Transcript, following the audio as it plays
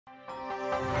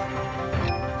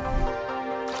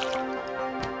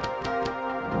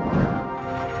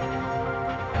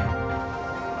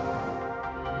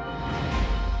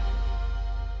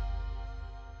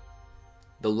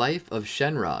The Life of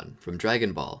Shenron from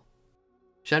Dragon Ball.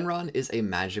 Shenron is a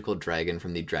magical dragon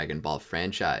from the Dragon Ball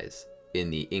franchise. In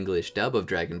the English dub of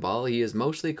Dragon Ball, he is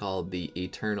mostly called the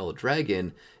Eternal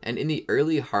Dragon, and in the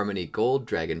early Harmony Gold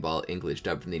Dragon Ball English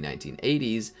dub from the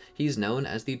 1980s, he's known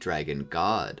as the Dragon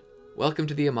God. Welcome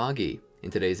to the Amagi.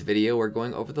 In today's video, we're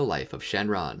going over the life of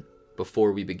Shenron.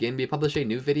 Before we begin, we publish a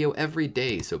new video every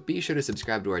day, so be sure to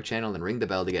subscribe to our channel and ring the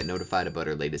bell to get notified about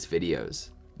our latest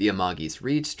videos. The Amagi's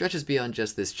reach stretches beyond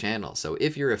just this channel, so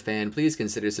if you're a fan, please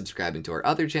consider subscribing to our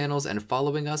other channels and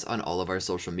following us on all of our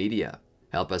social media.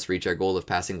 Help us reach our goal of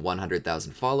passing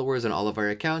 100,000 followers on all of our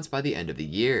accounts by the end of the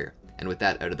year. And with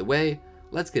that out of the way,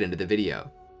 let's get into the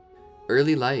video.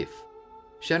 Early life.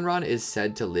 Shenron is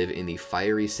said to live in the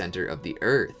fiery center of the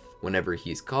earth. Whenever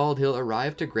he's called, he'll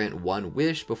arrive to grant one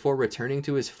wish before returning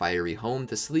to his fiery home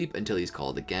to sleep until he's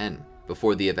called again.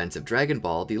 Before the events of Dragon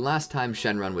Ball, the last time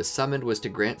Shenron was summoned was to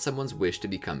grant someone's wish to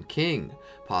become king,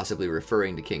 possibly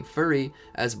referring to King Furry,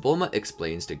 as Bulma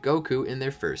explains to Goku in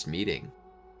their first meeting.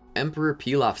 Emperor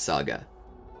Pilaf Saga.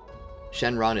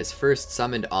 Shenron is first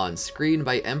summoned on screen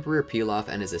by Emperor Pilaf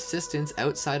and his assistants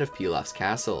outside of Pilaf's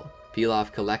castle.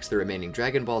 Pilaf collects the remaining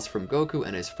Dragon Balls from Goku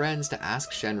and his friends to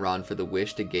ask Shenron for the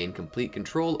wish to gain complete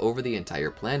control over the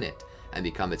entire planet, and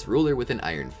become its ruler with an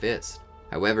iron fist.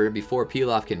 However, before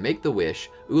Pilaf can make the wish,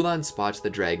 Ulan spots the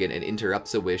dragon and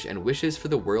interrupts the wish and wishes for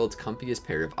the world's comfiest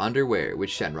pair of underwear,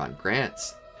 which Shenron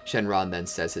grants. Shenron then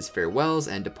says his farewells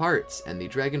and departs, and the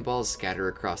Dragon Balls scatter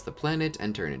across the planet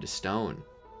and turn into stone.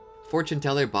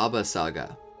 Fortuneteller Baba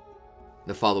Saga.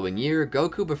 The following year,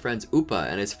 Goku befriends Upa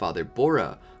and his father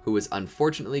Bora, who was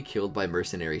unfortunately killed by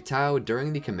mercenary Tao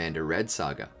during the Commander Red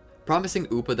Saga. Promising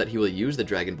Upa that he will use the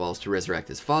Dragon Balls to resurrect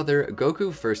his father,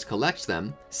 Goku first collects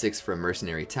them, 6 from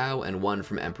mercenary Tao and 1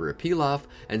 from Emperor Pilaf,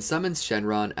 and summons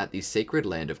Shenron at the sacred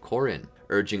land of Korin.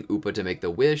 Urging Upa to make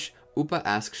the wish, Upa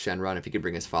asks Shenron if he can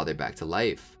bring his father back to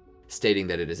life. Stating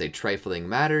that it is a trifling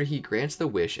matter, he grants the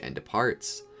wish and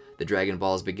departs. The Dragon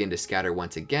Balls begin to scatter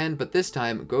once again, but this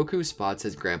time, Goku spots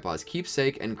his grandpa's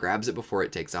keepsake and grabs it before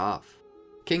it takes off.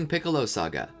 King Piccolo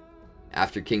Saga.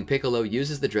 After King Piccolo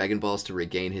uses the Dragon Balls to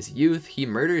regain his youth, he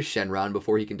murders Shenron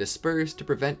before he can disperse to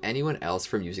prevent anyone else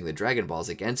from using the Dragon Balls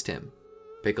against him.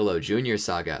 Piccolo Jr.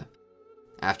 Saga.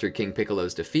 After King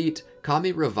Piccolo's defeat,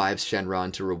 Kami revives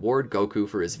Shenron to reward Goku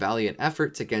for his valiant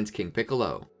efforts against King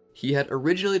Piccolo. He had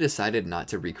originally decided not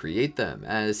to recreate them,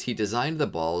 as he designed the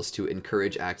balls to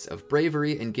encourage acts of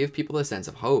bravery and give people a sense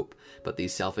of hope, but the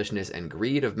selfishness and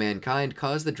greed of mankind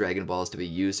caused the Dragon Balls to be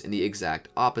used in the exact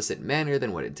opposite manner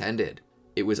than what intended.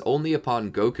 It was only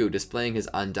upon Goku displaying his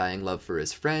undying love for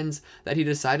his friends that he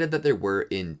decided that there were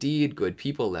indeed good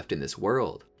people left in this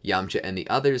world. Yamcha and the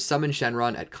others summon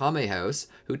Shenron at Kame House,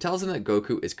 who tells him that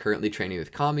Goku is currently training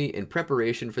with Kami in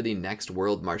preparation for the next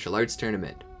World Martial Arts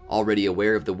Tournament. Already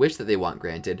aware of the wish that they want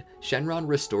granted, Shenron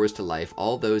restores to life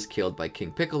all those killed by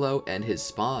King Piccolo and his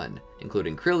spawn,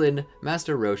 including Krillin,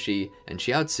 Master Roshi, and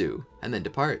Chiaotzu, and then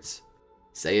departs.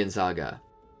 Saiyan Saga.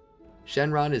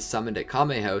 Shenron is summoned at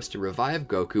Kame House to revive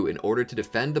Goku in order to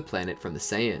defend the planet from the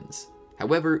Saiyans.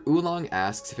 However, Oolong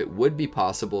asks if it would be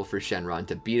possible for Shenron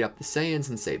to beat up the Saiyans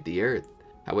and save the Earth.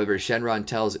 However, Shenron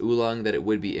tells Oolong that it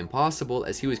would be impossible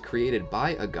as he was created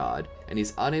by a god, and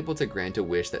he's unable to grant a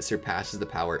wish that surpasses the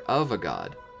power of a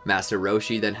god. Master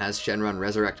Roshi then has Shenron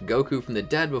resurrect Goku from the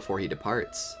dead before he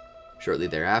departs. Shortly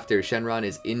thereafter, Shenron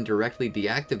is indirectly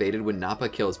deactivated when Nappa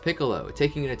kills Piccolo,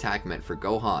 taking an attack meant for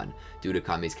Gohan. Due to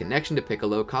Kami's connection to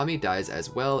Piccolo, Kami dies as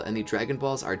well, and the Dragon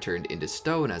Balls are turned into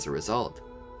stone as a result.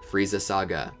 Frieza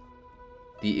Saga.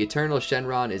 The Eternal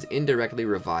Shenron is indirectly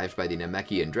revived by the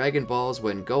Namekian Dragon Balls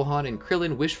when Gohan and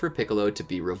Krillin wish for Piccolo to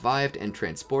be revived and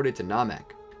transported to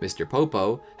Namek. Mr.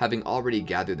 Popo, having already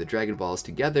gathered the Dragon Balls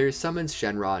together, summons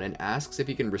Shenron and asks if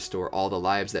he can restore all the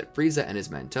lives that Frieza and his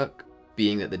men took.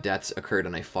 Being that the deaths occurred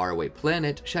on a faraway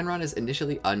planet, Shenron is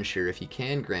initially unsure if he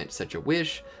can grant such a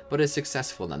wish, but is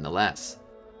successful nonetheless.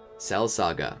 Cell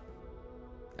Saga.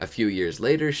 A few years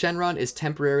later, Shenron is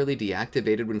temporarily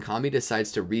deactivated when Kami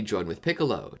decides to rejoin with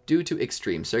Piccolo, due to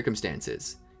extreme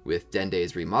circumstances. With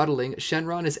Dende's remodeling,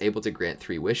 Shenron is able to grant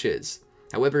 3 wishes.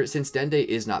 However, since Dende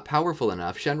is not powerful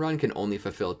enough, Shenron can only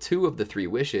fulfill 2 of the 3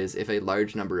 wishes if a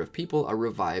large number of people are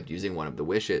revived using one of the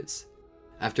wishes.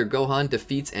 After Gohan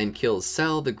defeats and kills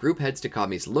Cell, the group heads to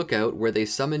Kami's lookout, where they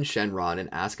summon Shenron and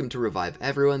ask him to revive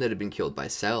everyone that had been killed by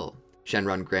Cell.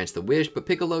 Shenron grants the wish, but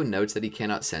Piccolo notes that he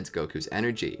cannot sense Goku's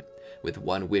energy. With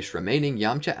 1 wish remaining,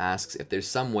 Yamcha asks if there's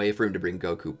some way for him to bring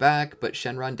Goku back, but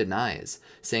Shenron denies,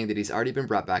 saying that he's already been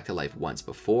brought back to life once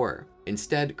before.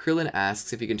 Instead, Krillin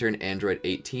asks if he can turn Android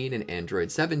 18 and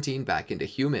Android 17 back into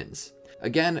humans.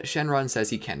 Again, Shenron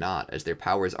says he cannot, as their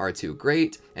powers are too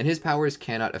great, and his powers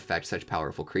cannot affect such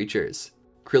powerful creatures.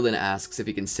 Krillin asks if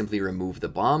he can simply remove the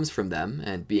bombs from them,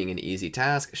 and being an easy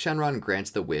task, Shenron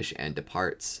grants the wish and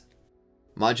departs.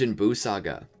 Majin Buu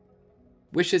Saga.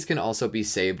 Wishes can also be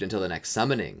saved until the next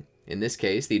summoning. In this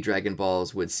case, the Dragon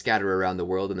Balls would scatter around the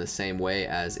world in the same way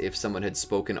as if someone had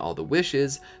spoken all the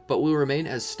wishes, but will remain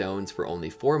as stones for only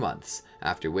 4 months,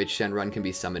 after which Shenron can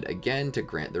be summoned again to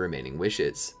grant the remaining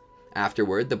wishes.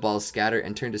 Afterward, the balls scatter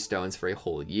and turn to stones for a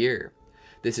whole year.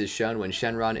 This is shown when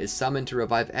Shenron is summoned to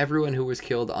revive everyone who was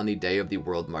killed on the day of the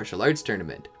World Martial Arts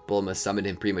Tournament. Bulma summoned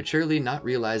him prematurely, not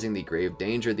realizing the grave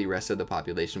danger the rest of the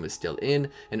population was still in,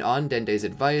 and on Dende's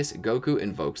advice, Goku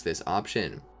invokes this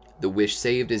option. The wish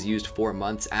saved is used 4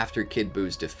 months after Kid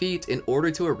Buu's defeat in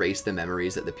order to erase the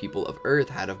memories that the people of Earth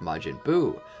had of Majin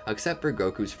Buu, except for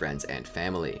Goku's friends and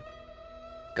family.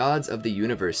 Gods of the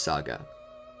Universe Saga.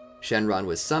 Shenron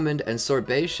was summoned and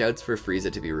Sorbet shouts for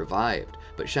Frieza to be revived,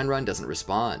 but Shenron doesn't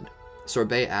respond.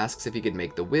 Sorbet asks if he could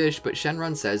make the wish, but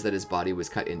Shenron says that his body was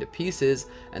cut into pieces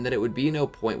and that it would be no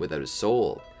point without his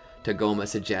soul. Tagoma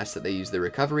suggests that they use the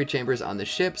recovery chambers on the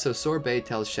ship, so Sorbet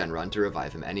tells Shenron to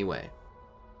revive him anyway.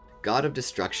 God of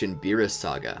Destruction Beerus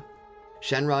Saga.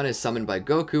 Shenron is summoned by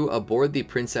Goku aboard the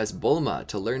Princess Bulma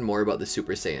to learn more about the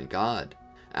Super Saiyan God.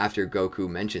 After Goku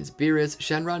mentions Beerus,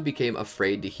 Shenron became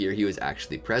afraid to hear he was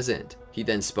actually present. He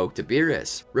then spoke to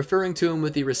Beerus, referring to him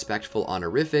with the respectful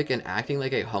honorific and acting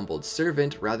like a humbled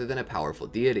servant rather than a powerful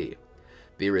deity.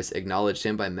 Beerus acknowledged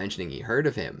him by mentioning he heard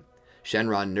of him.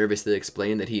 Shenron nervously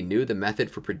explained that he knew the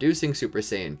method for producing Super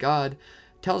Saiyan God,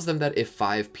 tells them that if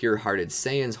 5 pure-hearted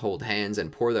Saiyans hold hands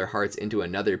and pour their hearts into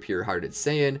another pure-hearted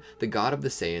Saiyan, the God of the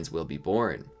Saiyans will be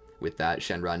born. With that,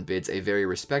 Shenron bids a very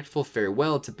respectful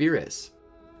farewell to Beerus.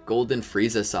 Golden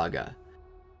Frieza Saga.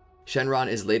 Shenron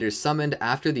is later summoned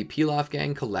after the Pilaf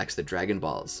gang collects the Dragon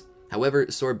Balls. However,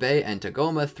 Sorbet and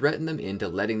Tagoma threaten them into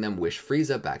letting them wish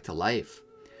Frieza back to life.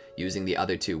 Using the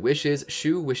other 2 wishes,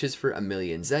 Shu wishes for a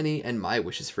million Zenny and Mai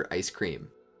wishes for ice cream.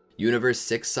 Universe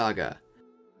 6 Saga.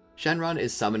 Shenron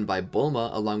is summoned by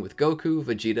Bulma along with Goku,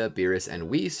 Vegeta, Beerus, and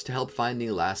Whis to help find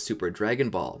the last Super Dragon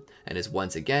Ball, and is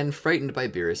once again frightened by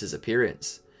Beerus'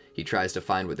 appearance. He tries to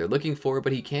find what they're looking for,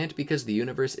 but he can't because the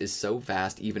universe is so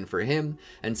vast even for him,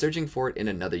 and searching for it in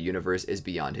another universe is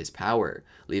beyond his power,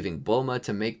 leaving Bulma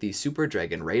to make the Super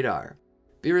Dragon Radar.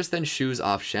 Beerus then shoos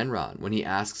off Shenron when he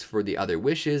asks for the other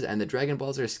wishes, and the Dragon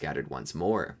Balls are scattered once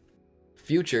more.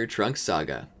 Future Trunks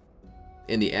Saga.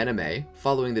 In the anime,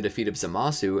 following the defeat of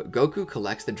Zamasu, Goku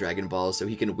collects the Dragon Balls so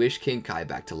he can wish King Kai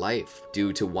back to life.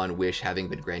 Due to 1 wish having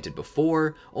been granted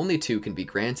before, only 2 can be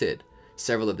granted.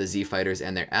 Several of the Z-Fighters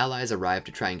and their allies arrive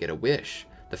to try and get a wish.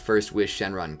 The first wish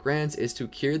Shenron grants is to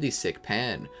cure the sick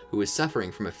Pan, who is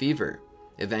suffering from a fever.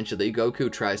 Eventually,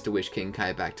 Goku tries to wish King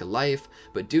Kai back to life,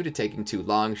 but due to taking too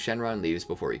long, Shenron leaves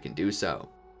before he can do so.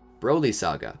 Broly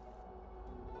Saga.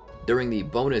 During the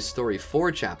bonus Story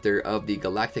 4 chapter of the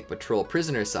Galactic Patrol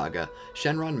Prisoner Saga,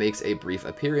 Shenron makes a brief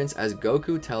appearance as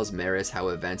Goku tells Maris how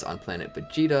events on planet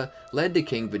Vegeta led to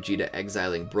King Vegeta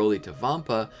exiling Broly to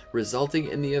Vampa, resulting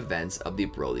in the events of the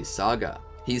Broly Saga.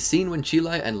 He's seen when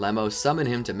Chilai and Lemo summon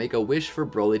him to make a wish for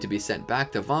Broly to be sent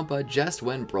back to Vampa just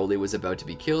when Broly was about to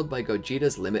be killed by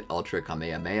Gogeta's Limit Ultra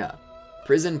Kamehameha.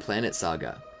 Prison Planet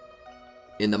Saga.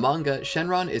 In the manga,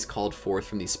 Shenron is called forth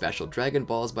from the special Dragon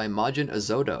Balls by Majin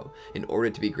Azoto in order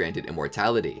to be granted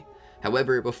immortality.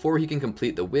 However, before he can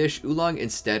complete the wish, Oolong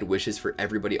instead wishes for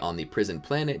everybody on the prison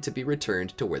planet to be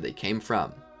returned to where they came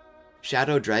from.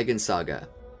 Shadow Dragon Saga.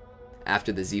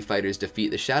 After the Z-Fighters defeat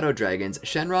the Shadow Dragons,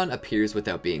 Shenron appears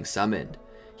without being summoned.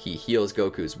 He heals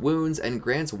Goku's wounds and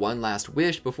grants 1 last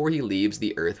wish before he leaves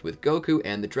the Earth with Goku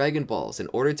and the Dragon Balls in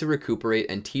order to recuperate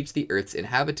and teach the Earth's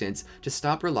inhabitants to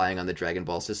stop relying on the Dragon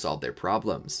Balls to solve their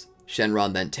problems.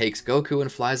 Shenron then takes Goku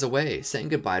and flies away, saying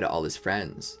goodbye to all his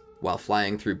friends. While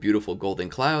flying through beautiful golden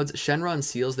clouds, Shenron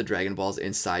seals the Dragon Balls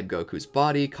inside Goku's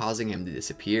body, causing him to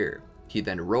disappear. He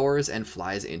then roars and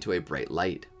flies into a bright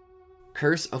light.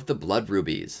 Curse of the Blood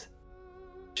Rubies.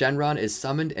 Shenron is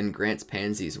summoned and grants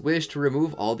Pansy's wish to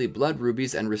remove all the blood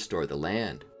rubies and restore the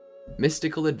land.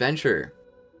 Mystical Adventure.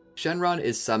 Shenron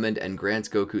is summoned and grants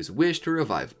Goku's wish to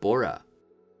revive Bora.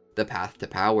 The Path to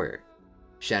Power.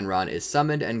 Shenron is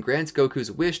summoned and grants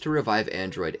Goku's wish to revive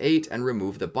Android 8 and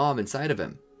remove the bomb inside of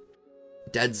him.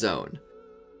 Dead Zone.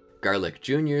 Garlic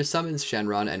Jr. summons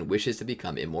Shenron and wishes to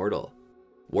become immortal.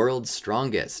 World's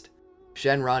Strongest.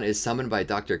 Shenron is summoned by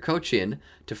Dr. Kochin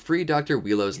to free Dr.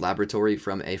 Wheelo's laboratory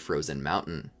from a frozen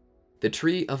mountain. The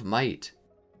Tree of Might.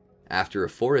 After a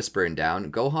forest burned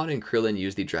down, Gohan and Krillin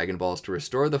use the Dragon Balls to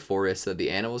restore the forest so that the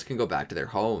animals can go back to their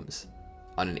homes.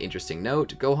 On an interesting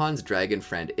note, Gohan's dragon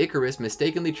friend Icarus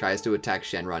mistakenly tries to attack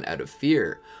Shenron out of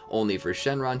fear, only for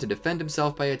Shenron to defend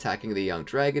himself by attacking the young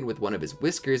dragon with one of his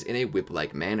whiskers in a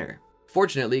whip-like manner.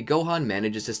 Fortunately, Gohan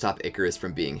manages to stop Icarus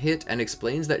from being hit and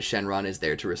explains that Shenron is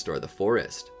there to restore the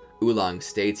forest. Oolong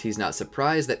states he's not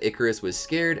surprised that Icarus was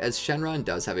scared, as Shenron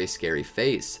does have a scary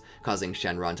face, causing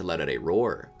Shenron to let out a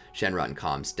roar. Shenron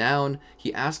calms down,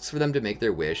 he asks for them to make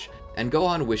their wish, and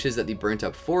Gohan wishes that the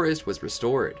burnt-up forest was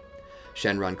restored.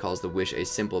 Shenron calls the wish a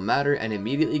simple matter and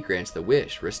immediately grants the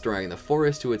wish, restoring the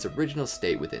forest to its original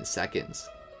state within seconds.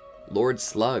 Lord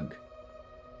Slug.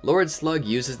 Lord Slug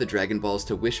uses the Dragon Balls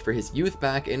to wish for his youth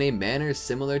back in a manner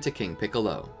similar to King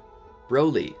Piccolo.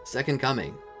 Broly, Second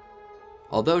Coming.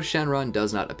 Although Shenron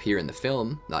does not appear in the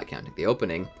film, not counting the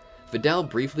opening, Videl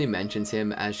briefly mentions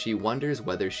him as she wonders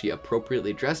whether she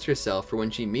appropriately dressed herself for when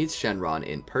she meets Shenron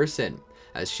in person,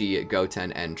 as she,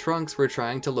 Goten, and Trunks were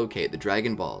trying to locate the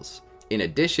Dragon Balls. In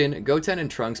addition, Goten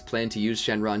and Trunks planned to use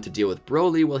Shenron to deal with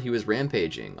Broly while he was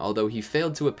rampaging, although he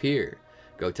failed to appear.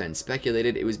 Goten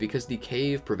speculated it was because the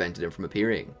cave prevented him from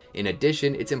appearing. In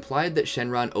addition, it's implied that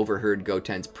Shenron overheard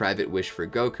Goten's private wish for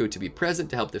Goku to be present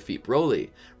to help defeat Broly,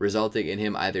 resulting in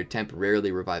him either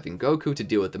temporarily reviving Goku to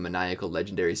deal with the maniacal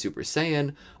legendary Super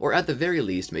Saiyan, or at the very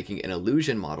least making an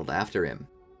illusion modeled after him.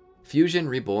 Fusion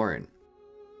Reborn.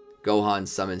 Gohan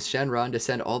summons Shenron to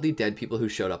send all the dead people who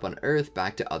showed up on Earth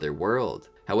back to Otherworld.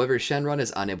 However, Shenron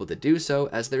is unable to do so,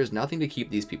 as there is nothing to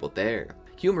keep these people there.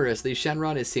 Humorously,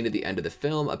 Shenron is seen at the end of the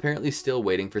film apparently still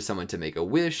waiting for someone to make a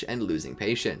wish and losing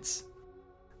patience.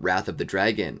 Wrath of the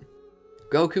Dragon.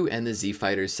 Goku and the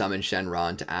Z-Fighters summon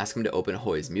Shenron to ask him to open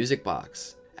Hoi's music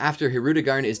box. After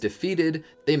Hirudegarn is defeated,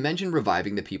 they mention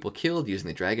reviving the people killed using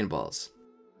the Dragon Balls.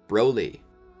 Broly.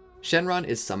 Shenron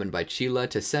is summoned by Chila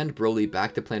to send Broly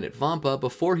back to planet Vampa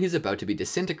before he's about to be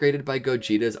disintegrated by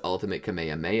Gogeta's ultimate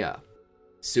Kamehameha.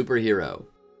 Superhero.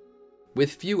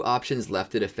 With few options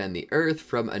left to defend the Earth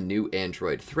from a new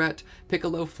android threat,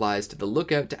 Piccolo flies to the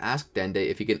lookout to ask Dende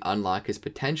if he can unlock his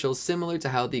potential, similar to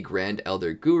how the Grand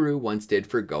Elder Guru once did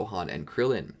for Gohan and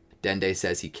Krillin. Dende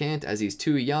says he can't as he's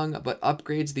too young, but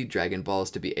upgrades the Dragon Balls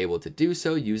to be able to do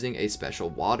so using a special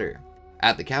water.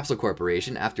 At the Capsule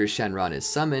Corporation, after Shenron is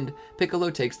summoned,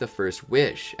 Piccolo takes the first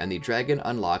wish, and the dragon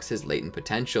unlocks his latent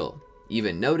potential,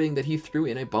 even noting that he threw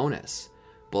in a bonus.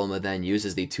 Bulma then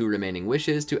uses the 2 remaining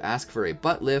wishes to ask for a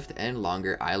butt lift and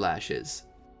longer eyelashes.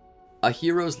 A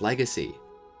Hero's Legacy.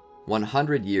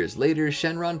 100 years later,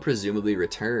 Shenron presumably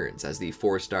returns as the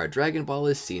 4-star Dragon Ball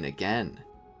is seen again.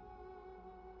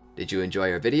 Did you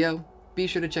enjoy our video? Be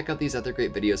sure to check out these other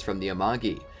great videos from the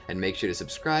Amagi, and make sure to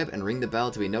subscribe and ring the bell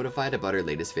to be notified about our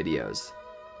latest videos.